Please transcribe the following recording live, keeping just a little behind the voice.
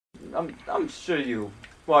I'm sure you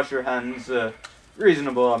wash your hands a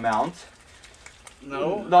reasonable amount.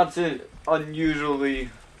 No. Not an unusually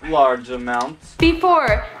large amount.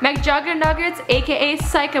 Before, McJuggerNuggets, aka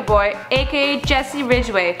Psycho Boy, aka Jesse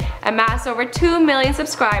Ridgway, amassed over 2 million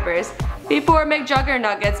subscribers. Before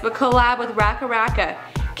McJuggerNuggets would collab with Raka Raka,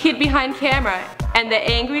 Kid Behind Camera, and The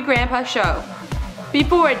Angry Grandpa Show.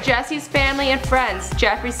 Before Jesse's family and friends,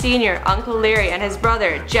 Jeffrey Sr., Uncle Larry, and his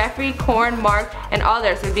brother, Jeffrey, Corn, Mark, and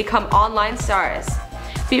others would become online stars.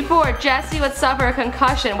 Before, Jesse would suffer a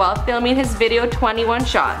concussion while filming his video 21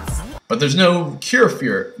 Shots. But there's no cure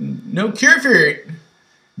for it. No cure for it.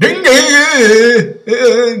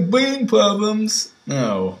 Brain problems.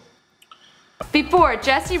 No. Before,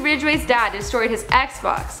 Jesse Ridgway's dad destroyed his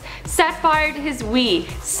Xbox, set fire to his Wii,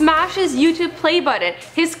 smashed his YouTube play button,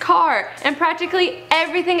 his car, and practically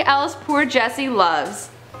everything else poor Jesse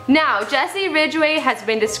loves. Now, Jesse Ridgway has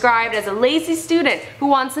been described as a lazy student who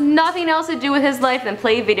wants nothing else to do with his life than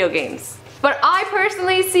play video games. But I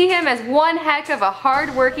personally see him as one heck of a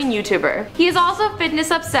hard-working YouTuber. He is also fitness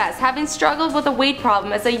obsessed, having struggled with a weight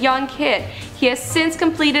problem as a young kid. He has since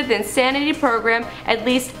completed the Insanity program at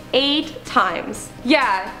least 8 times.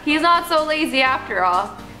 Yeah, he's not so lazy after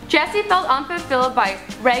all. Jesse felt unfulfilled by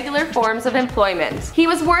regular forms of employment. He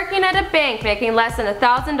was working at a bank making less than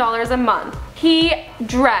 $1,000 a month. He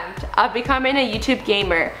dreamt of becoming a YouTube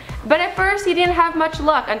gamer, but at first he didn't have much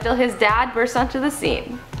luck until his dad burst onto the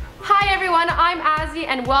scene. Hi everyone, I'm Azzy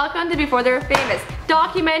and welcome to Before They Were Famous,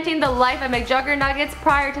 documenting the life of McJuggerNuggets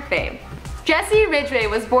prior to fame. Jesse Ridgway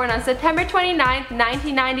was born on September 29,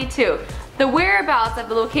 1992. The whereabouts of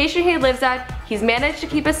the location he lives at, he's managed to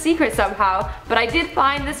keep a secret somehow, but I did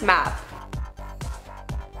find this map.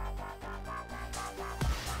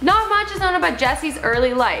 Not much is known about Jesse's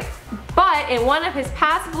early life, but in one of his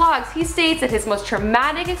past vlogs he states that his most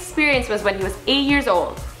traumatic experience was when he was 8 years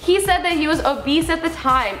old. He said that he was obese at the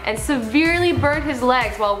time and severely burned his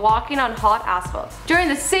legs while walking on hot asphalt. During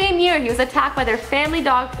the same year, he was attacked by their family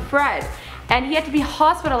dog Fred, and he had to be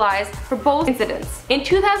hospitalized for both incidents. In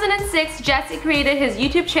 2006, Jesse created his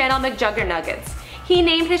YouTube channel McJuggerNuggets. He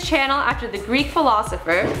named his channel after the Greek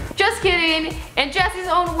philosopher. Just kidding! In Jesse's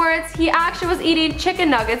own words, he actually was eating chicken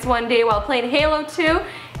nuggets one day while playing Halo 2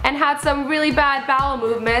 and had some really bad bowel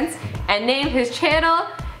movements and named his channel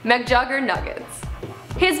McJuggerNuggets.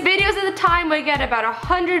 His videos at the time would get about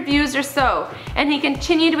 100 views or so, and he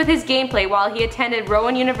continued with his gameplay while he attended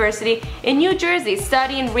Rowan University in New Jersey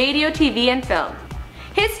studying radio, TV, and film.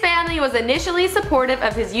 His family was initially supportive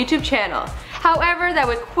of his YouTube channel, however that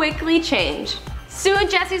would quickly change. Soon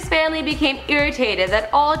Jesse's family became irritated that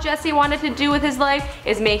all Jesse wanted to do with his life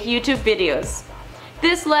is make YouTube videos.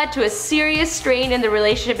 This led to a serious strain in the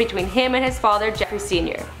relationship between him and his father, Jeffrey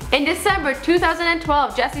Sr. In December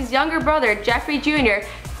 2012, Jesse's younger brother, Jeffrey Jr.,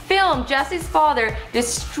 filmed Jesse's father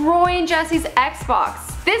destroying Jesse's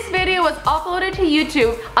Xbox. This video was uploaded to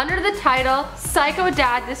YouTube under the title, Psycho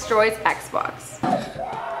Dad Destroys Xbox.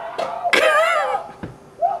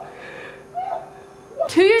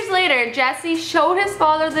 2 years later, Jesse showed his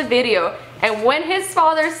father the video, and when his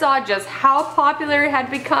father saw just how popular it had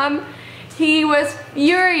become, he was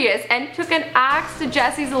furious and took an axe to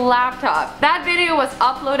Jesse's laptop. That video was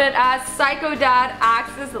uploaded as Psycho Dad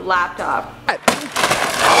Axes Laptop.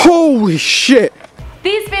 Holy shit!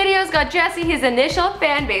 These videos got Jesse his initial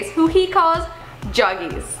fan base, who he calls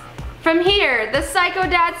Juggies. From here, the Psycho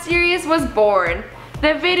Dad series was born.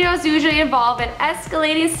 The videos usually involve an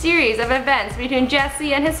escalating series of events between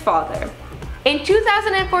Jesse and his father. In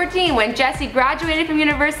 2014, when Jesse graduated from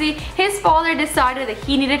university, his father decided that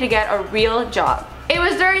he needed to get a real job. It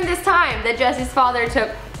was during this time that Jesse's father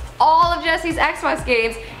took all of Jesse's Xbox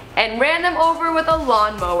games and ran them over with a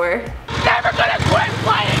lawnmower. Never gonna quit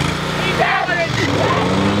playing! He's never gonna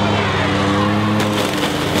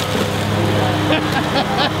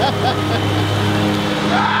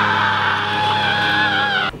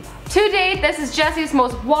To date, this is Jesse's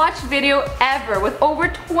most watched video ever with over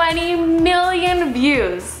 20 million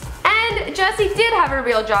views. And Jesse did have a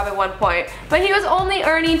real job at one point, but he was only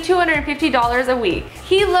earning $250 a week.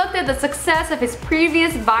 He looked at the success of his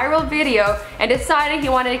previous viral video and decided he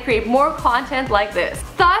wanted to create more content like this.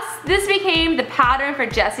 Thus, this became the pattern for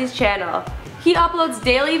Jesse's channel. He uploads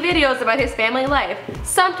daily videos about his family life.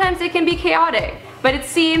 Sometimes it can be chaotic, but it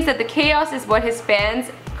seems that the chaos is what his fans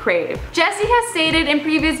crave. Jesse has stated in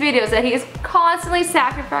previous videos that he is constantly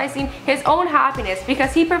sacrificing his own happiness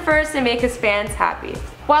because he prefers to make his fans happy.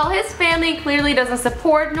 While his family clearly doesn't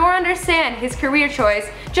support nor understand his career choice,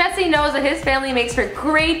 Jesse knows that his family makes for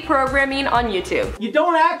great programming on YouTube. You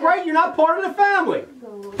don't act right, you're not part of the family.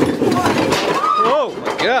 Oh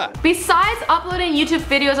my god. Besides uploading YouTube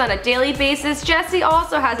videos on a daily basis, Jesse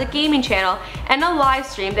also has a gaming channel and a live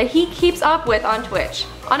stream that he keeps up with on Twitch.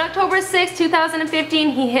 On October 6, 2015,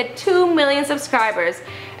 he hit 2 million subscribers,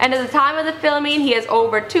 and at the time of the filming, he has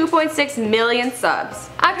over 2.6 million subs.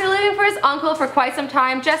 After living for his uncle for quite some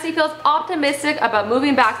time, Jesse feels optimistic about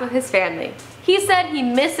moving back with his family. He said he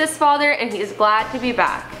missed his father and he is glad to be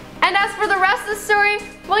back. And as for the rest of the story,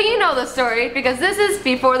 well, you know the story because this is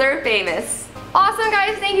before they're famous. Awesome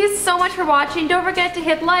guys, thank you so much for watching. Don't forget to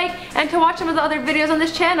hit like and to watch some of the other videos on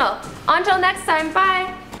this channel. Until next time, bye!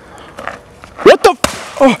 What the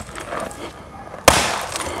oh.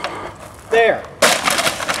 There.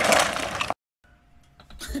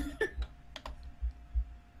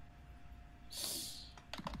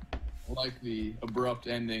 I like the abrupt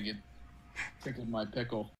ending. It tickled my pickle.